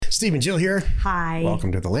Steve and Jill here. Hi.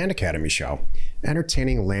 Welcome to the Land Academy Show,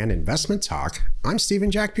 entertaining land investment talk. I'm Steve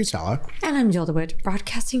and Jack Putella. And I'm Jill DeWitt,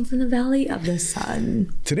 broadcasting from the Valley of the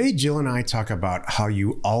Sun. Today, Jill and I talk about how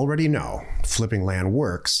you already know flipping land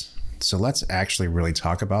works. So let's actually really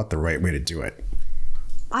talk about the right way to do it.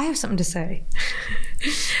 I have something to say.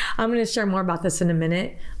 I'm going to share more about this in a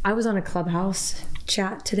minute. I was on a Clubhouse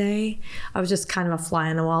chat today. I was just kind of a fly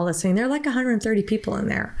on the wall listening. There are like 130 people in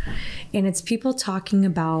there. And it's people talking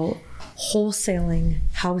about wholesaling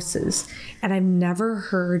houses. And I've never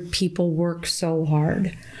heard people work so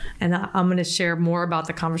hard. And I'm going to share more about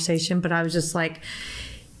the conversation. But I was just like,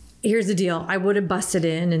 here's the deal. I would have busted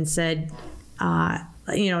in and said,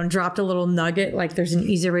 and dropped a little nugget, like there's an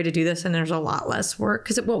easier way to do this and there's a lot less work.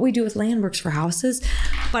 Because what we do with land works for houses,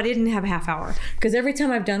 but I didn't have a half hour. Because every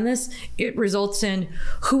time I've done this, it results in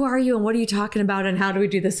who are you and what are you talking about and how do we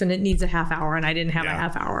do this? And it needs a half hour and I didn't have a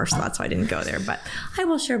half hour. So that's why I didn't go there. But I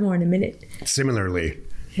will share more in a minute. Similarly,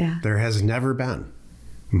 there has never been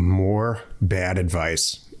more bad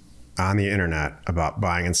advice on the internet about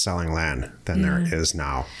buying and selling land than there is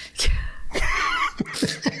now.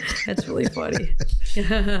 That's really funny.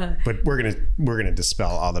 But we're gonna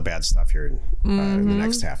dispel all the bad stuff here in the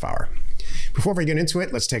next half hour. Before we get into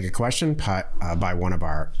it, let's take a question by one of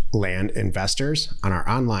our land investors on our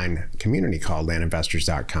online community called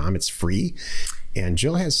landinvestors.com. It's free, and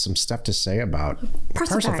Jill has some stuff to say about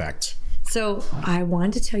Parcel-Fact. So I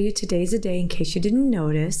wanted to tell you today's a day in case you didn't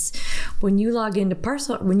notice. When you log into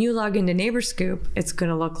NeighborScoop, it's going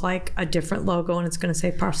to look like a different logo and it's going to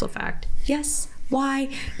say Parcel-Fact. Yes. Why?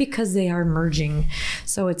 Because they are merging.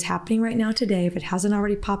 So it's happening right now today. If it hasn't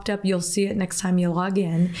already popped up, you'll see it next time you log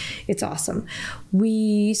in. It's awesome.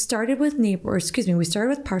 We started with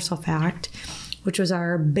Parcel-Fact, which was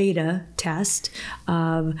our beta test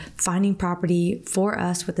of finding property for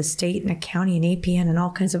us with the state and a county and APN and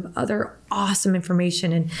all kinds of other awesome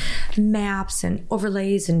information and maps and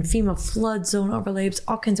overlays and FEMA flood zone overlays,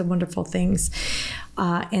 all kinds of wonderful things.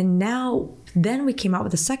 Then we came out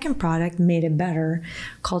with a second product, made it better,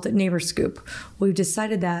 called it NeighborScoop. We've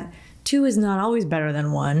decided that 2 is not always better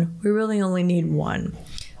than 1. We really only need 1.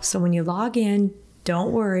 So when you log in,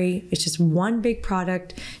 don't worry, it's just one big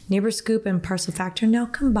product. NeighborScoop and Parcel-Fact are now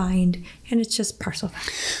combined, and it's just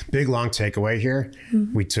Parcel-Fact. Big long takeaway here.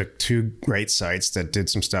 We took 2 great sites that did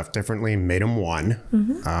some stuff differently, made them one,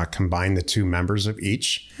 combined the 2 members of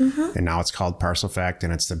each, and now it's called Parcel-Fact,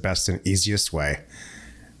 and it's the best and easiest way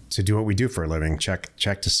to do what we do for a living. Check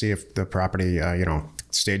to see if the property,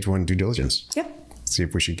 stage 1 due diligence. Yep. See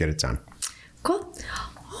if we should get it done. Cool.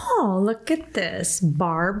 Oh, look at this.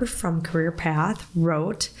 Barb from Career Path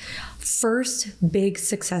wrote, first big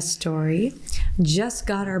success story. Just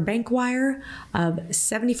got our bank wire of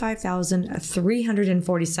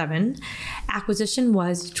 $75,347. Acquisition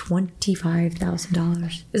was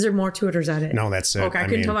 $25,000. Is there more to it or is that it? No, that's it. Okay, I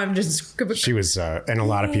can tell I'm just... She was, and a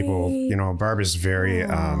lot of people, Barb is very,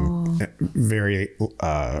 very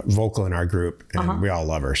vocal in our group, and we all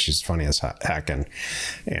love her. She's funny as heck, and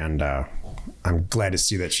I'm glad to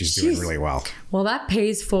see that she's doing really well. Well, that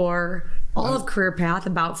pays for all of Career Path,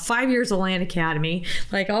 about 5 years of Land Academy,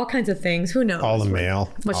 like all kinds of things. Who knows? All the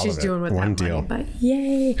mail. What she's doing with that money. But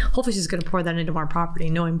yay. Hopefully she's going to pour that into our property,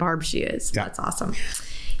 knowing Barb she is. Yeah. That's awesome.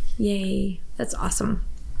 Yay. That's awesome.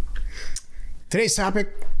 Today's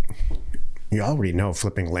topic, you already know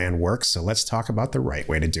flipping land works, so let's talk about the right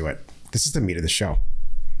way to do it. This is the meat of the show.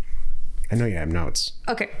 I know you have notes.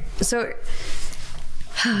 Okay.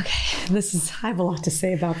 I have a lot to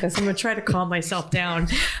say about this. I'm going to try to calm myself down.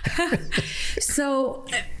 So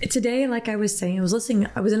today, like I was saying, I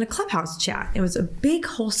was in a Clubhouse chat. It was a big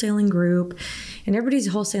wholesaling group and everybody's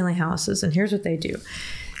wholesaling houses. And here's what they do.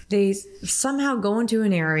 They somehow go into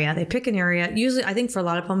an area, they pick an area. Usually, I think for a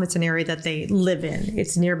lot of them, it's an area that they live in.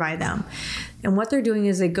 It's nearby them. And what they're doing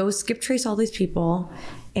is they go skip trace all these people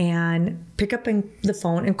and pick up the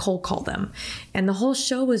phone and cold call them. And the whole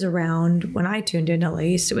show was around, when I tuned in at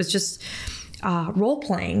least, it was just role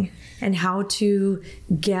playing and how to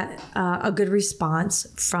get a good response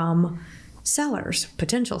from sellers,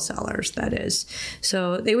 potential sellers, that is.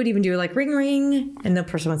 So they would even do like ring, ring, and the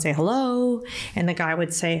person would say hello. And the guy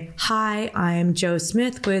would say, hi, I'm Joe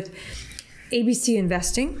Smith with ABC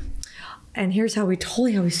Investing. And here's how we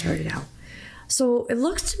started out. So it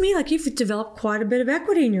looks to me like you've developed quite a bit of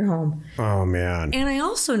equity in your home. Oh, man. And I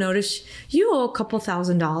also noticed you owe a couple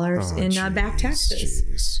 $1,000s in back taxes.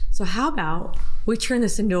 Geez. So how about we turn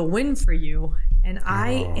this into a win for you? And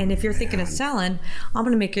if you're thinking of selling, I'm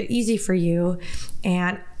going to make it easy for you.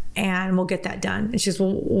 And and we'll get that done. And she goes,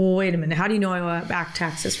 well, wait a minute. How do you know I owe back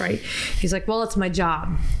taxes, right? He's like, well, it's my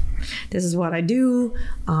job. This is what I do.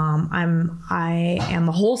 I am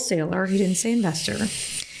a wholesaler. He didn't say investor.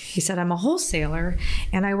 He said, I'm a wholesaler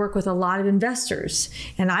and I work with a lot of investors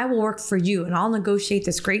and I will work for you and I'll negotiate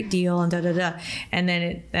this great deal and And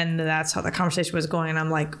then that's how the conversation was going. And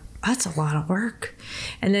I'm like, that's a lot of work.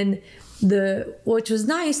 And then which was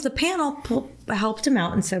nice, the panel helped him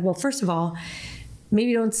out and said, well, first of all,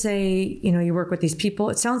 maybe don't say, you work with these people.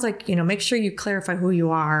 It sounds like, make sure you clarify who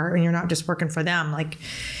you are and you're not just working for them. Like,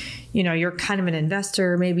 you're kind of an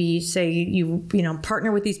investor. Maybe say you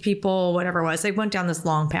partner with these people, whatever it was. They went down this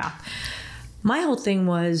long path. My whole thing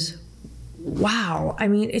was, wow. I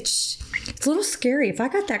mean, it's a little scary. If I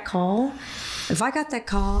got that call,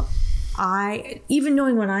 even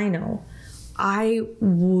knowing what I know, I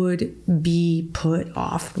would be put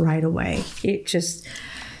off right away. It just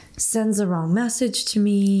sends the wrong message to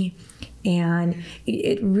me. And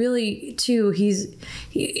it really, too,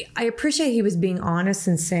 I appreciate he was being honest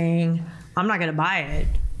and saying, I'm not going to buy it,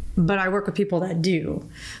 but I work with people that do.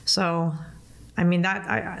 So, I mean,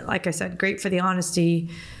 like I said, great for the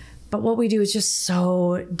honesty, but what we do is just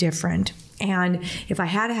so different. And if I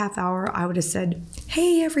had a half hour, I would have said,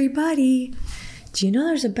 hey, everybody, do you know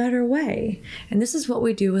there's a better way? And this is what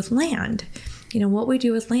we do with land. What we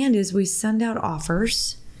do with land is we send out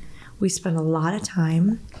offers. We spend a lot of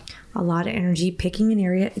time, a lot of energy picking an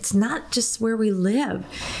area. It's not just where we live.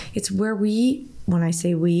 It's where when I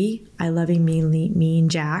say we, I loving me and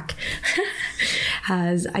Jack,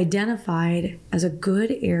 has identified as a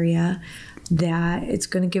good area that it's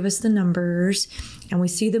going to give us the numbers and we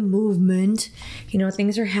see the movement.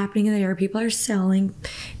 Things are happening in the area. People are selling,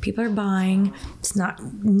 people are buying. It's not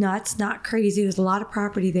nuts, not crazy. There's a lot of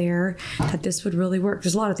property there that this would really work.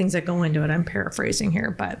 There's a lot of things that go into it. I'm paraphrasing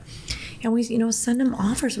here, and we, send them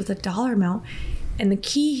offers with a dollar amount. And the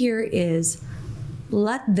key here is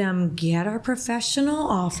let them get our professional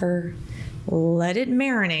offer, let it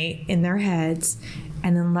marinate in their heads,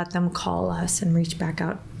 and then let them call us and reach back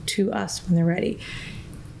out to us when they're ready.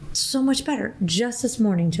 So much better. Just this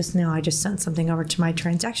morning, just now, I just sent something over to my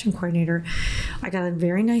transaction coordinator. I got a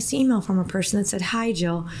very nice email from a person that said, hi,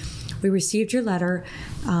 Jill. We received your letter.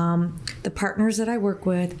 The partners that I work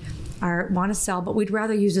with want to sell, but we'd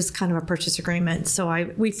rather use this kind of a purchase agreement.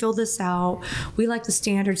 So we filled this out. We like the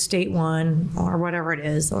standard state one or whatever it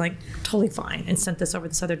is. Like, totally fine. And sent this over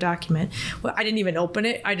this other document. Well, I didn't even open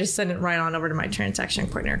it. I just sent it right on over to my transaction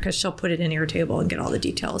coordinator because she'll put it in Airtable and get all the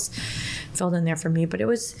details filled in there for me. But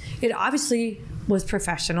it obviously was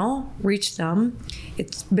professional, reached them.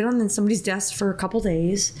 It's been on somebody's desk for a couple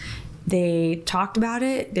days. They talked about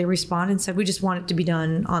it. They responded and said, we just want it to be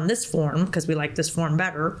done on this form because we like this form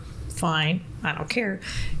better. Fine, I don't care,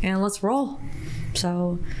 and let's roll.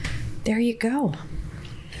 So there you go.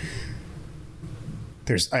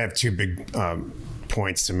 I have two big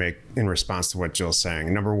points to make in response to what Jill's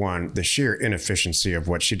saying. Number one, the sheer inefficiency of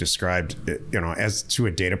what she described, as to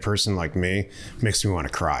a data person like me, makes me want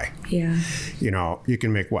to cry. Yeah. You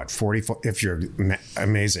can make 40, if you're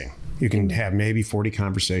amazing. You can have maybe 40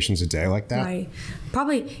 conversations a day like that.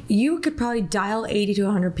 Right. You could probably dial 80 to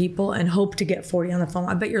 100 people and hope to get 40 on the phone.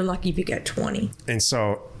 I bet you're lucky if you get 20. And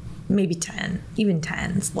so... maybe 10. Even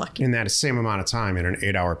 10 is lucky. In that same amount of time, in an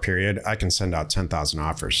 8-hour period, I can send out 10,000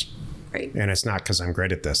 offers. Right. And it's not because I'm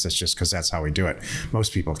great at this. It's just because that's how we do it.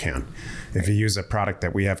 Most people can. If you use a product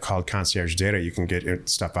that we have called Concierge Data, you can get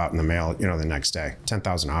stuff out in the mail, the next day.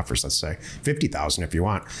 10,000 offers, let's say. 50,000 if you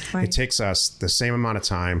want. Right. It takes us the same amount of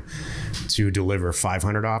time to deliver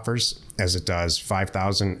 500 offers as it does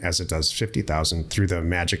 5,000, as it does 50,000 through the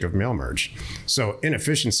magic of mail merge. So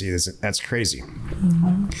inefficiency, that's crazy.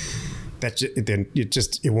 Mm-hmm.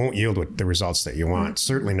 It won't yield the results that you want.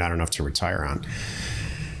 Certainly not enough to retire on.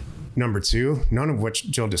 Number two, none of what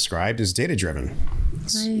Jill described is data-driven.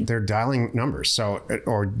 Right. They're dialing numbers.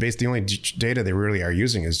 Or basically the only data they really are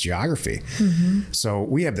using is geography. Mm-hmm. So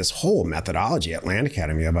we have this whole methodology at Land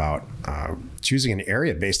Academy about choosing an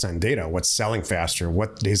area based on data. What's selling faster?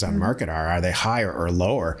 What days on market are? Are they higher or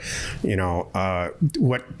lower?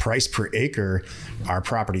 What price per acre are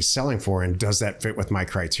properties selling for? And does that fit with my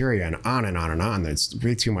criteria? And on and on and on. It's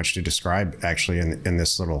way too much to describe actually in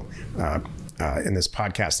this little in this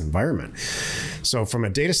podcast environment. So from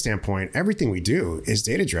a data standpoint, everything we do is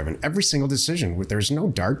data driven. Every single decision. There's no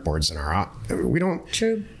dartboards in our we don't.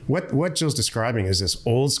 True. What Jill's describing is this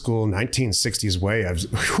old school 1960s way of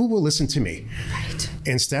who will listen to me. Right.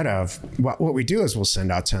 Instead of what we do is we'll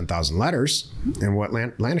send out 10,000 letters. And what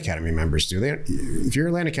Land Academy members do, if you're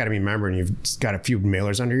a Land Academy member and you've got a few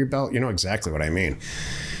mailers under your belt, you know exactly what I mean.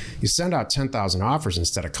 You send out 10,000 offers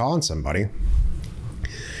instead of calling somebody.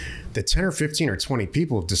 The 10 or 15 or 20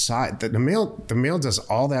 people decide that the mail does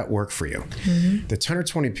all that work for you. Mm-hmm. The 10 or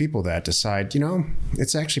 20 people that decide,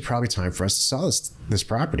 it's actually probably time for us to sell this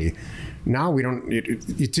property. Now we don't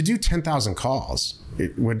to do 10,000 calls.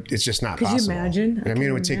 It's just not possible. Could you imagine?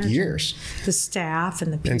 It would take years. The staff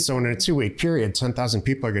and the people. And so in a 2-week period, 10,000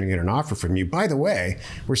 people are going to get an offer from you. By the way,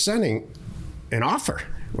 we're sending an offer.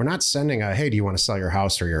 We're not sending a, hey, do you want to sell your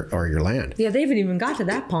house or your land? Yeah, they haven't even got to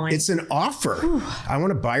that point. It's an offer. I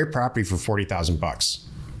want to buy your property for $40,000,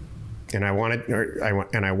 and I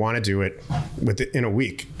want to do it in a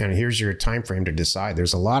week. And here's your time frame to decide.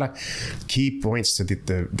 There's a lot of key points to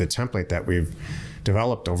the template that we've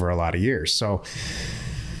developed over a lot of years. So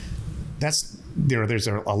that's there's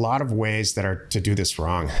a lot of ways that are to do this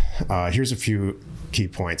wrong. Here's a few key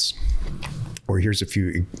points. Or here's a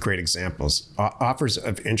few great examples. Offers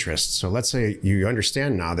of interest. So let's say you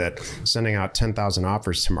understand now that sending out 10,000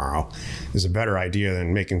 offers tomorrow is a better idea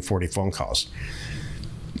than making 40 phone calls.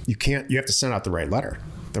 You have to send out the right letter.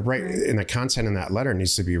 And the content in that letter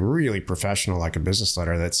needs to be really professional, like a business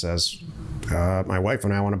letter that says, my wife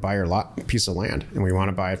and I want to buy your piece of land, and we want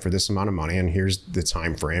to buy it for this amount of money, and here's the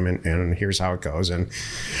time frame, and here's how it goes. And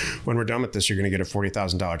when we're done with this, you're going to get a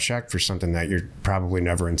 $40,000 check for something that you're probably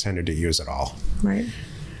never intended to use at all. Right.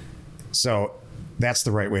 So that's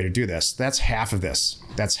the right way to do this. That's half of this.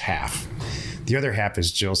 That's half. The other half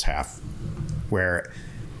is Jill's half, where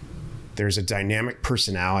there's a dynamic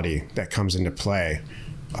personality that comes into play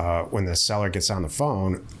when the seller gets on the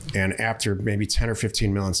phone, and after maybe 10 or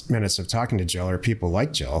 15 minutes of talking to Jill or people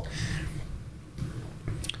like Jill,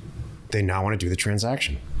 they now want to do the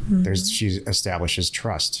transaction. Mm-hmm. She establishes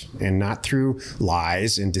trust, and not through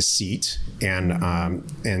lies and deceit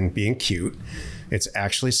and being cute. It's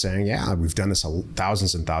actually saying, yeah, we've done this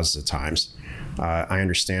thousands and thousands of times. I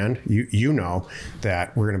understand. You know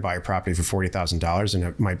that we're going to buy a property for $40,000 and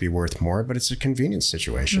it might be worth more, but it's a convenience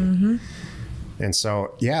situation. Mm-hmm. And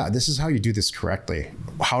so, yeah, this is how you do this correctly.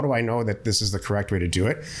 How do I know that this is the correct way to do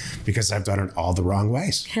it? Because I've done it all the wrong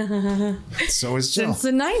ways. So is Jill. Since the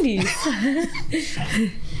 90s.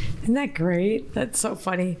 Isn't that great? That's so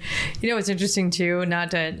funny. It's interesting too,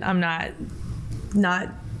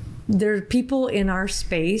 there are people in our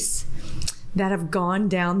space that have gone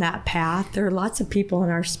down that path. There are lots of people in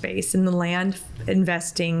our space, in the land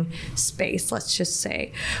investing space, let's just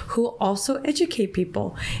say, who also educate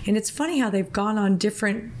people. And it's funny how they've gone on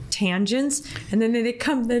different tangents, and then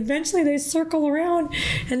eventually they circle around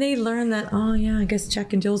and they learn that, oh yeah, I guess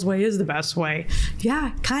Jack and Jill's way is the best way.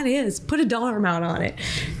 Yeah, it kind of is. Put a dollar amount on it.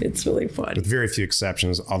 It's really fun. With very few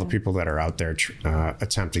exceptions, all the people that are out there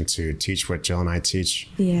attempting to teach what Jill and I teach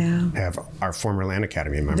have our former Land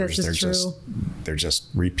Academy members. They're just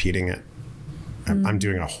repeating it. Mm-hmm. I'm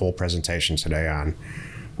doing a whole presentation today on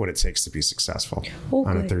what it takes to be successful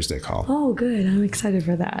on a Thursday call. Oh, good. I'm excited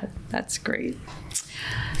for that. That's great.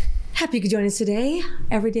 Happy you could join us today.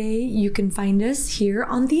 Every day you can find us here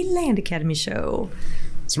on the Land Academy Show.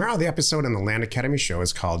 Tomorrow, the episode on the Land Academy Show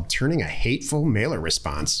is called Turning a Hateful Mailer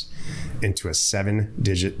Response into a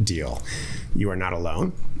 7-Digit Deal. You are not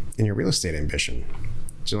alone in your real estate ambition.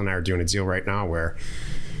 Jill and I are doing a deal right now where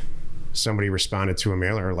somebody responded to a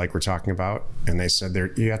mailer like we're talking about, and they said,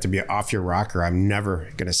 you have to be off your rocker. I'm never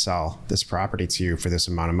going to sell this property to you for this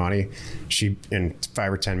amount of money. She, in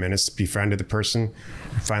 5 or 10 minutes, befriended the person,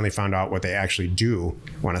 finally found out what they actually do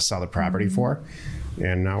want to sell the property for,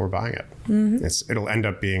 and now we're buying it. Mm-hmm. It'll end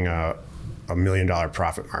up being a $1 million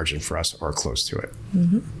profit margin for us, or close to it.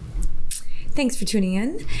 Mm-hmm. Thanks for tuning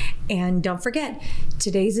in. And don't forget,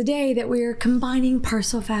 today's a day that we are combining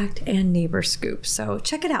Parcel Fact and Neighbor Scoop. So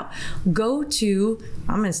check it out. I'm going to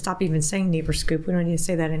stop even saying Neighbor Scoop. We don't need to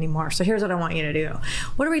say that anymore. So here's what I want you to do.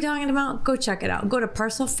 What are we talking about? Go check it out. Go to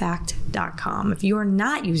parcelfact.com. If you are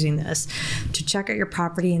not using this to check out your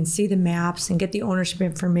property and see the maps and get the ownership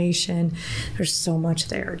information, there's so much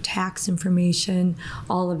there. Tax information,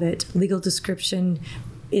 all of it, legal description.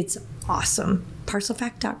 It's awesome.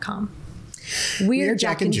 Parcelfact.com. We are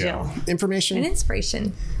Jack and Jill. Information and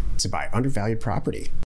inspiration to buy undervalued property.